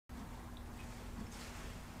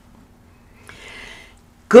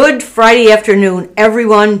Good Friday afternoon,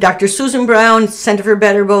 everyone. Dr. Susan Brown, Center for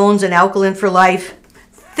Better Bones and Alkaline for Life.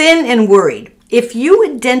 Thin and worried. If you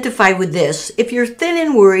identify with this, if you're thin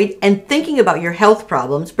and worried and thinking about your health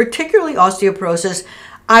problems, particularly osteoporosis,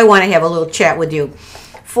 I want to have a little chat with you.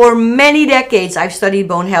 For many decades, I've studied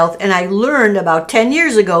bone health, and I learned about 10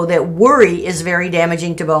 years ago that worry is very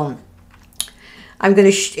damaging to bone. I'm going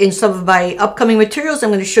to, in some of my upcoming materials, I'm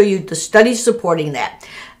going to show you the studies supporting that.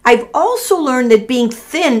 I've also learned that being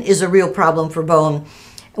thin is a real problem for bone.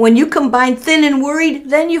 When you combine thin and worried,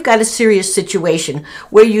 then you've got a serious situation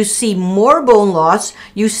where you see more bone loss,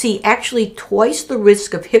 you see actually twice the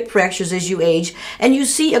risk of hip fractures as you age, and you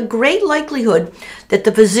see a great likelihood that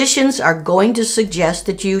the physicians are going to suggest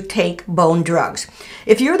that you take bone drugs.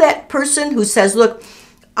 If you're that person who says, look,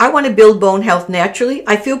 I want to build bone health naturally,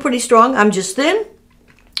 I feel pretty strong, I'm just thin,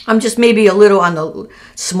 I'm just maybe a little on the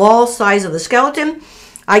small size of the skeleton,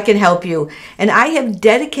 I can help you. And I have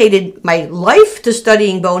dedicated my life to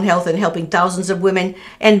studying bone health and helping thousands of women.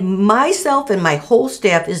 And myself and my whole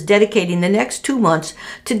staff is dedicating the next 2 months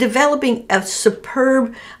to developing a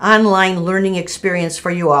superb online learning experience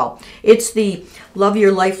for you all. It's the Love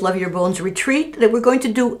Your Life, Love Your Bones retreat that we're going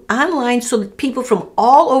to do online so that people from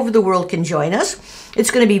all over the world can join us.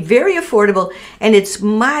 It's going to be very affordable, and it's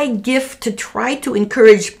my gift to try to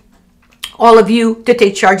encourage all of you to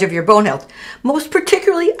take charge of your bone health. Most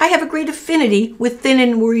particularly, I have a great affinity with thin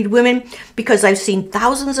and worried women because I've seen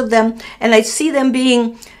thousands of them, and I see them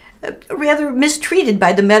being rather mistreated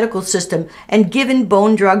by the medical system and given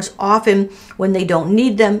bone drugs often when they don't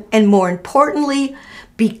need them. And more importantly,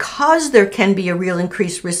 because there can be a real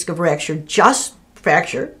increased risk of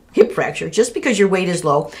hip fracture, just because your weight is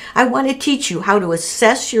low, I want to teach you how to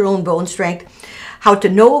assess your own bone strength, how to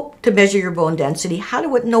know to measure your bone density, how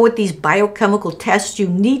to know what these biochemical tests you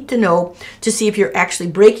need to know to see if you're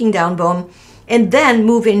actually breaking down bone, and then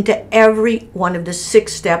move into every one of the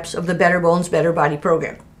 6 steps of the Better Bones, Better Body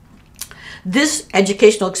program. This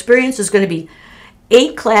educational experience is going to be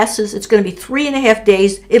 8 classes. It's going to be 3.5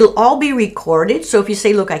 days. It'll all be recorded. So if you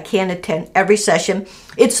say, look, I can't attend every session,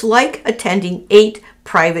 it's like attending 8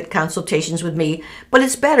 private consultations with me, but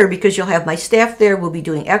it's better because you'll have my staff there. We'll be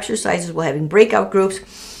doing exercises. We'll having breakout groups.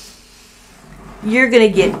 You're gonna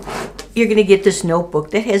get this notebook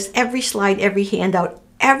that has every slide, every handout,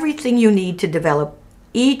 everything you need to develop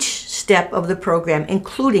each step of the program,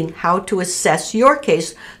 including how to assess your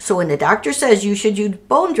case. So when the doctor says you should use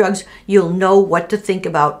bone drugs, you'll know what to think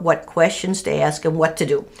about, what questions to ask, and what to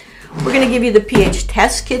do. We're gonna give you the pH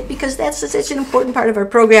test kit because that's such an important part of our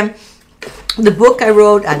program. The book I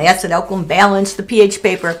wrote on acid-alkaline balance, the pH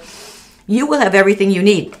paper, you will have everything you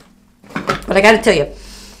need. But I got to tell you,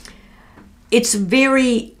 it's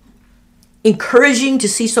very encouraging to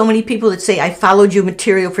see so many people that say, I followed your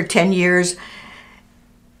material for 10 years,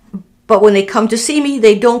 but when they come to see me,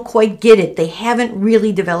 they don't quite get it. They haven't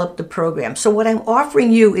really developed the program. So what I'm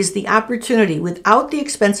offering you is the opportunity, without the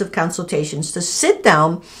expensive consultations, to sit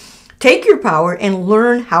down, take your power, and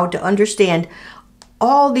learn how to understand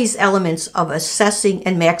all these elements of assessing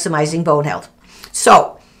and maximizing bone health.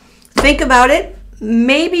 So think about it.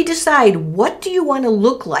 Maybe decide, what do you want to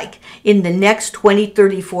look like in the next 20,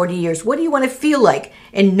 30, 40 years? What do you want to feel like?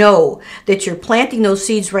 And know that you're planting those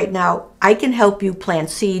seeds right now. I can help you plant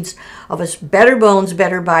seeds of a better bones,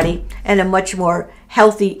 better body, and a much more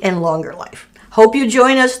healthy and longer life. Hope you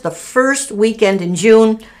join us the first weekend in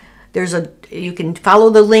June. You can follow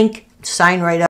the link, sign right up.